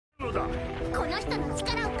この人の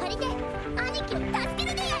力を借りて兄貴を助け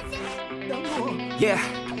るでやんす。Yeah.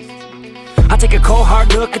 I take a cold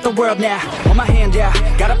hard look at the world now. On my hand now,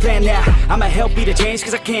 got a plan now. I'ma help be the change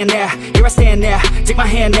cause I can now. Here I stand now, take my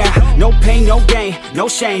hand now. No pain, no gain, no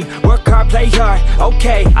shame. Work hard, play hard,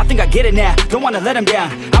 okay. I think I get it now, don't wanna let them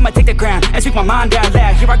down. I'ma take the ground and speak my mind out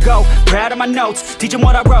loud. Here I go, proud of my notes. Teach them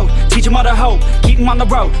what I wrote, teach them all the hope. Keep them on the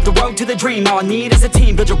road to the dream. All I need is a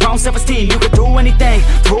team, build your own self-esteem. You can do anything,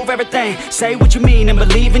 prove everything. Say what you mean and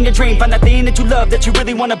believe in your dream. Find that thing that you love, that you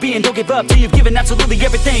really wanna be. And don't give up till you've given absolutely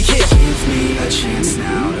everything. Yeah. Give me a chance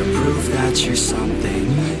now to prove that you're something.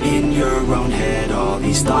 In your own head, all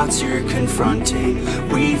these thoughts you're confronting.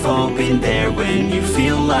 We've all been there when you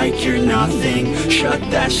feel like you're nothing. Shut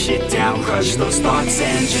that shit down, crush those thoughts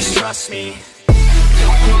and just trust me.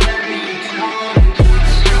 Don't let me down,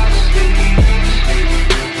 just trust me.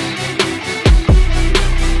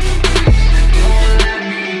 Don't let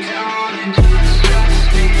me down and just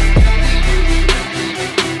trust me.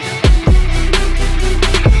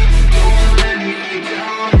 Don't let me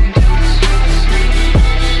down and just trust me.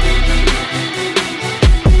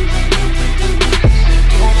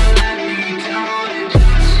 Don't let me down and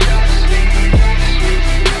just trust me.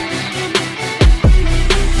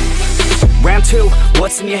 Round two,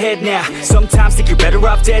 what's in your head now? Sometimes think you're better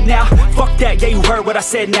off dead now. Fuck that, yeah, you heard what I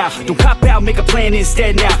said now. Don't cop out, make a plan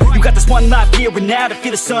instead now. You got this one life here and now, to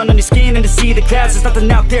feel the sun on your skin and to see the clouds. There's nothing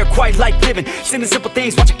out there quite like living. Just in the simple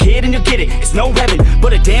things, watch a kid and you'll get it. It's no heaven,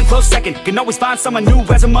 but a damn close second. Can always find someone new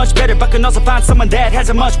who has it much better, but can also find someone that has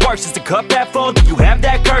it much worse. Is the cup that full? Do you have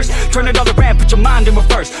that curse? Turn it all around, put your mind in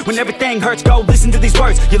reverse. When everything hurts, go listen to these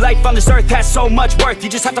words. Your life on this earth has so much worth. You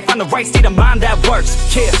just have to find the right state of mind that works.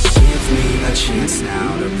 Yeah. Give me a chance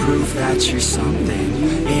now to prove that you're something.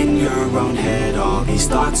 In your own head, all these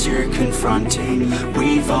thoughts you're confronting.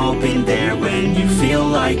 We've all been there when you feel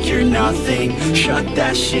like you're nothing. Shut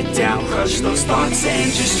that shit down, crush those thoughts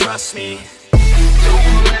and just trust me.